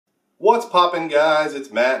What's poppin', guys? It's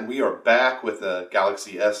Matt, and we are back with a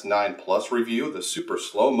Galaxy S9 Plus review, the super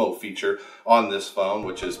slow-mo feature on this phone,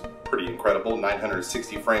 which is pretty incredible,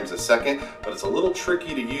 960 frames a second, but it's a little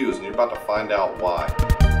tricky to use, and you're about to find out why.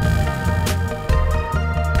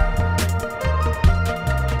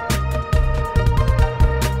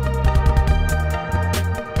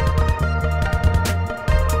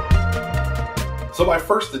 So my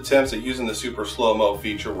first attempts at using the super slow-mo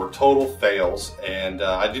feature were total fails, and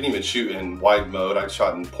I didn't even shoot in wide mode. I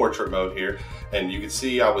shot in portrait mode here, and you can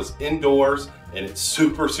see I was indoors and it's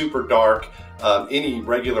super dark. Any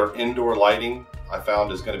regular indoor lighting I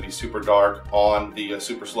found is going to be super dark on the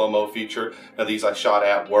super slow-mo feature. Now these I shot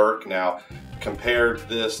at work. Now compared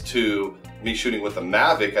this to me shooting with the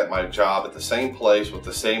Mavic at my job at the same place with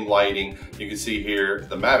the same lighting, you can see here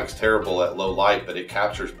the Mavic's terrible at low light, but it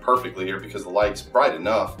captures perfectly here because the light's bright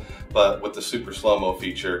enough. But with the super slow-mo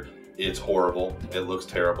feature, it's horrible. It looks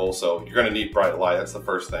terrible. So you're gonna need bright light. That's the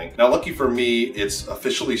first thing. Now, lucky for me, it's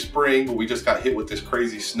officially spring, but we just got hit with this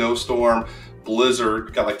crazy snowstorm,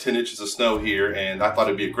 blizzard, got like 10 inches of snow here, and I thought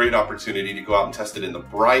it'd be a great opportunity to go out and test it in the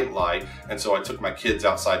bright light. And so I took my kids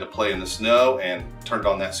outside to play in the snow and turned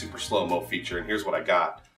on that super slow-mo feature, and here's what I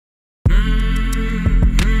got.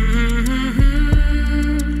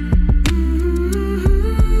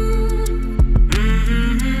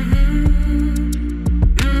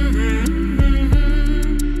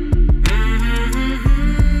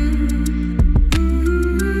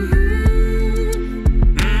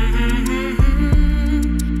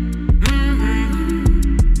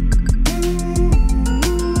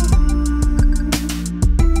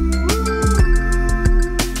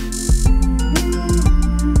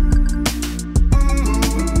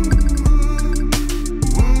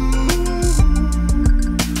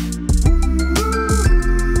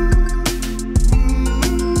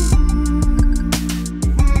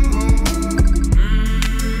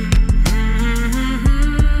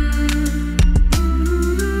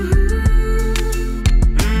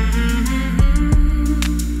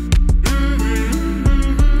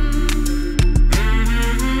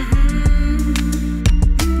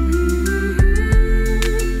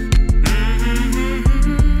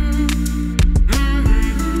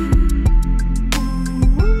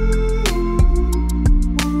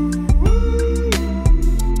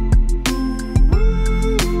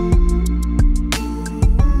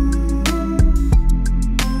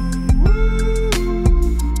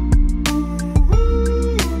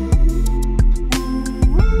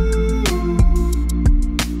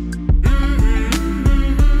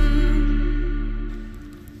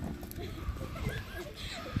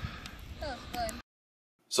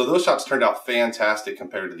 So those shots turned out fantastic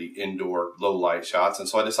compared to the indoor low light shots. And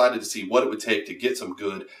so I decided to see what it would take to get some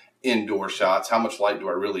good indoor shots. How much light do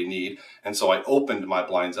I really need? And so I opened my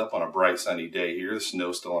blinds up on a bright sunny day here. The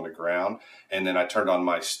snow's still on the ground. And then I turned on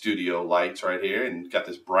my studio lights right here and got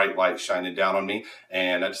this bright light shining down on me.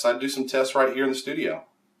 And I decided to do some tests right here in the studio.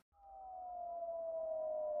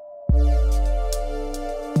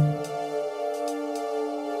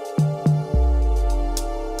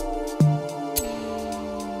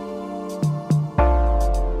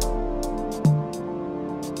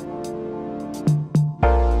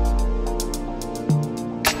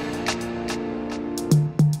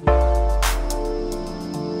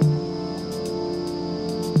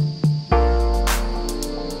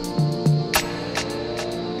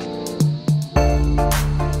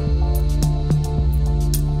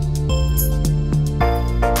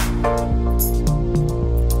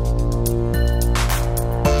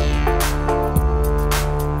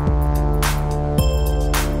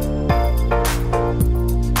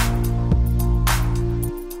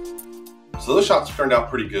 So those shots turned out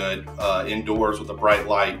pretty good. Indoors with the bright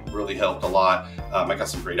light really helped a lot. I got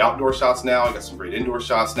some great outdoor shots now. I got some great indoor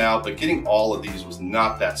shots now, but getting all of these was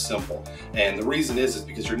not that simple. And the reason is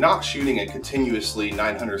because you're not shooting at continuously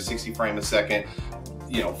 960 frames a second,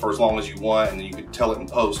 you know, for as long as you want, and then you can tell it in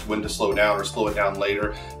post when to slow down or slow it down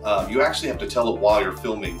later. You actually have to tell it while you're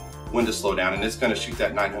filming when to slow down, and it's gonna shoot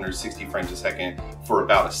that 960 frames a second for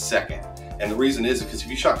about a second. And the reason is because if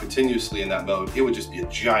you shot continuously in that mode, it would just be a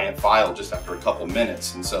giant file just after a couple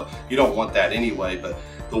minutes. And so you don't want that anyway, but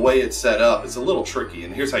the way it's set up is a little tricky,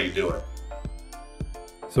 and here's how you do it.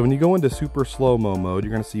 So when you go into super slow-mo mode,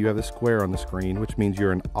 you're going to see you have the square on the screen, which means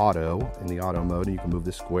you're in the auto mode, and you can move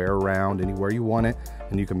the square around anywhere you want it,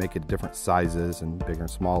 and you can make it different sizes and bigger and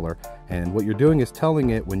smaller. And what you're doing is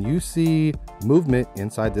telling it when you see movement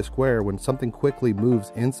inside the square, when something quickly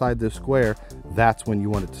moves inside the square, that's when you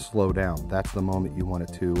want it to slow down. That's the moment you want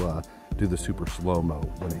it to do the super slow-mo,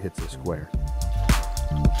 when it hits the square.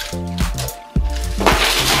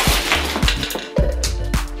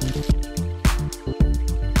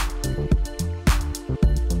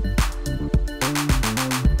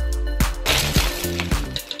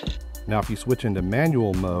 you switch into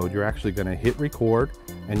manual mode, you're actually going to hit record,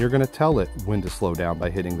 and you're going to tell it when to slow down by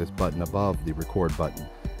hitting this button above the record button.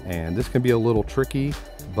 And this can be a little tricky,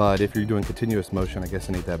 but if you're doing continuous motion, I guess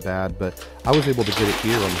it ain't that bad. But I was able to get it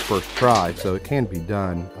here on the first try, so it can be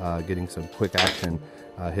done, getting some quick action,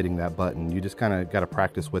 hitting that button. You just kind of got to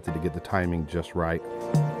practice with it to get the timing just right.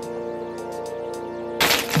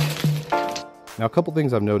 Now, a couple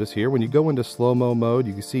things I've noticed here, when you go into slow-mo mode,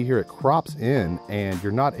 you can see here it crops in and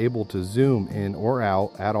you're not able to zoom in or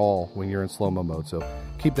out at all when you're in slow-mo mode. So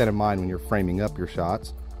keep that in mind when you're framing up your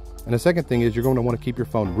shots. And the second thing is you're going to want to keep your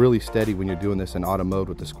phone really steady when you're doing this in auto mode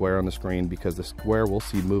with the square on the screen, because the square will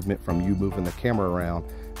see movement from you moving the camera around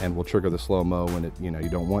and will trigger the slow-mo when it, you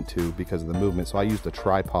don't want to because of the movement. So I used a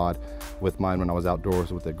tripod with mine when I was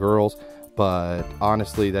outdoors with the girls. But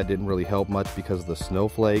honestly, that didn't really help much because of the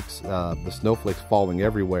snowflakes. The snowflakes falling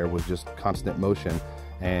everywhere was just constant motion,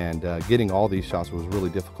 and getting all these shots was really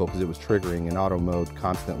difficult because it was triggering in auto mode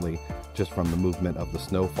constantly just from the movement of the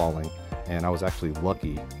snow falling. And I was actually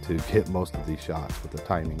lucky to get most of these shots with the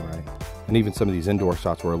timing right. And even some of these indoor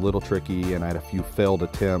shots were a little tricky, and I had a few failed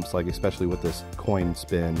attempts, like especially with this coin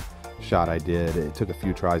spin shot I did. It took a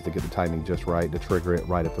few tries to get the timing just right, to trigger it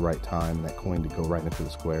right at the right time, and that coin to go right into the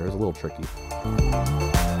square. It was a little tricky.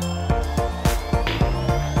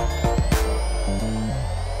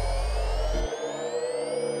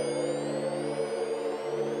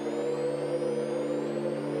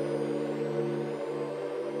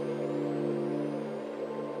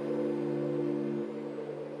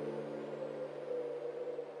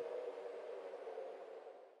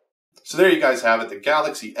 So there you guys have it, the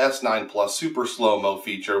Galaxy S9 Plus Super Slow-Mo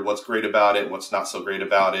feature. What's great about it, what's not so great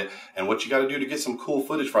about it, and what you got to do to get some cool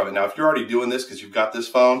footage from it. Now, if you're already doing this because you've got this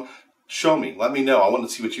phone, show me. Let me know. I want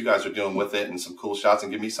to see what you guys are doing with it and some cool shots,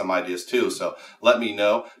 and give me some ideas too. So let me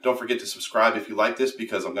know. Don't forget to subscribe if you like this,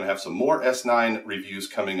 because I'm going to have some more S9 reviews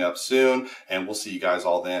coming up soon, and we'll see you guys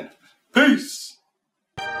all then. Peace!